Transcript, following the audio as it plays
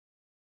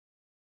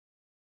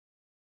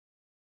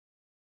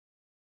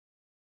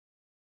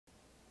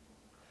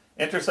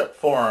Intercept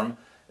form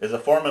is a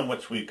form in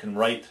which we can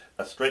write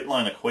a straight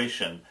line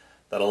equation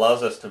that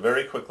allows us to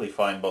very quickly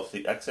find both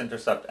the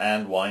x-intercept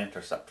and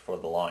y-intercept for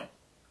the line.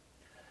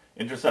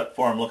 Intercept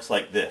form looks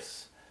like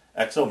this.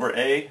 X over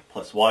a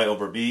plus y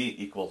over b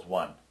equals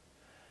 1.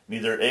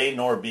 Neither a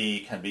nor b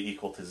can be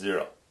equal to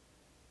 0.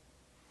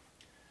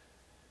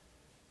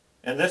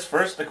 In this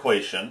first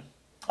equation,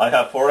 I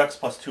have 4x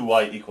plus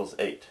 2y equals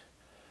 8.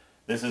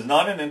 This is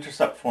not an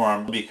intercept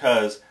form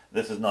because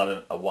this is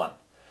not a 1.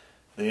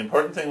 The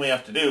important thing we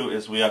have to do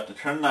is we have to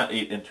turn that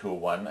 8 into a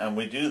 1, and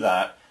we do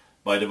that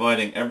by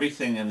dividing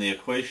everything in the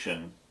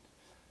equation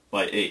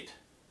by 8.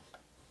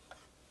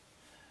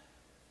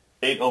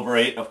 8 over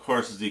 8, of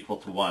course, is equal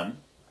to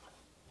 1.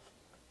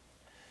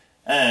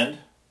 And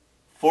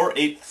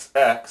 4/8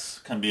 x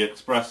can be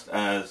expressed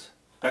as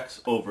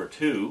x over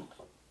 2.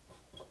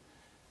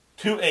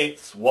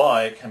 2/8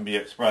 y can be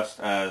expressed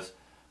as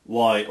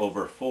y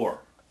over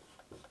 4.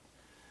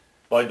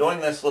 By doing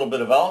this little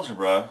bit of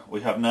algebra,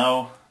 we have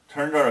now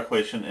turned our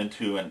equation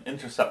into an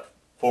intercept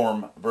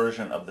form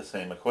version of the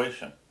same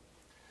equation.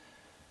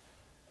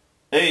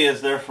 A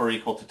is therefore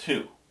equal to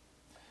 2.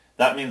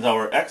 That means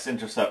our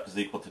x-intercept is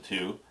equal to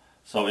 2,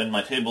 so in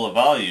my table of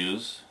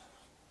values,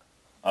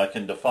 I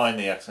can define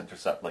the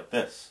x-intercept like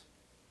this.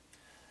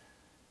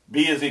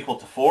 B is equal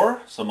to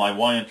 4, so my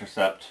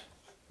y-intercept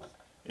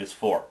is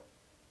 4.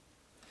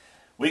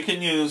 We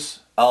can use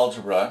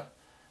algebra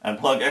and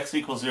plug x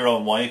equals 0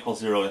 and y equals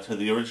 0 into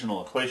the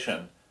original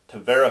equation to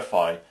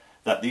verify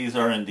that these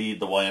are indeed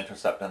the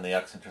y-intercept and the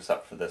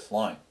x-intercept for this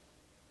line.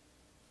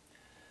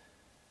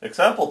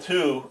 Example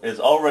 2 is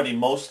already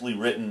mostly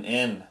written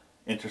in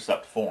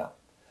intercept form,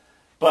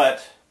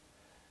 but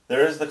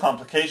there is the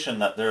complication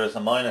that there is a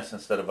minus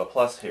instead of a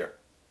plus here.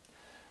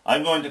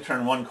 I'm going to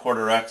turn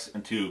 1/4 x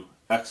into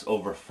x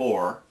over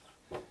 4,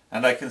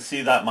 and I can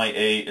see that my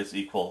a is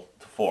equal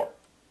to 4.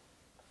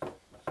 I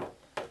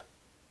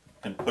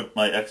can put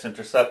my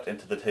x-intercept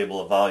into the table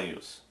of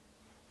values.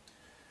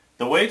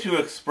 The way to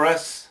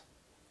express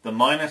the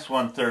minus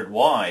 1/3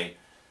 y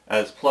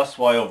as plus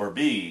y over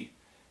b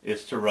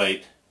is to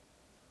write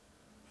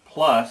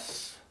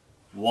plus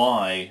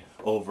y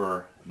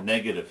over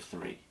negative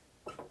 3.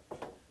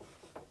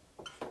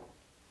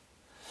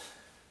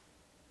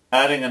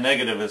 Adding a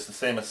negative is the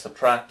same as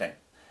subtracting,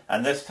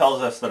 and this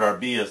tells us that our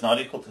b is not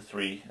equal to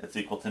 3, it's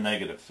equal to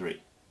negative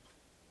 3.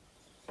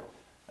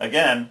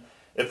 Again,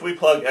 if we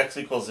plug x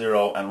equals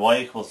 0 and y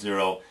equals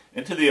 0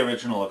 into the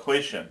original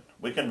equation,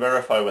 we can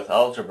verify with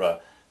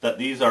algebra that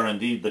these are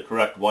indeed the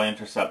correct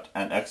y-intercept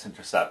and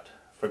x-intercept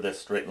for this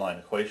straight line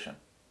equation.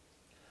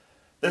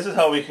 This is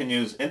how we can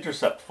use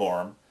intercept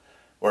form,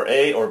 where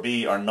a or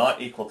b are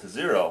not equal to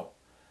 0,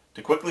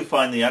 to quickly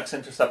find the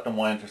x-intercept and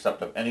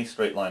y-intercept of any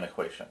straight line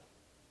equation.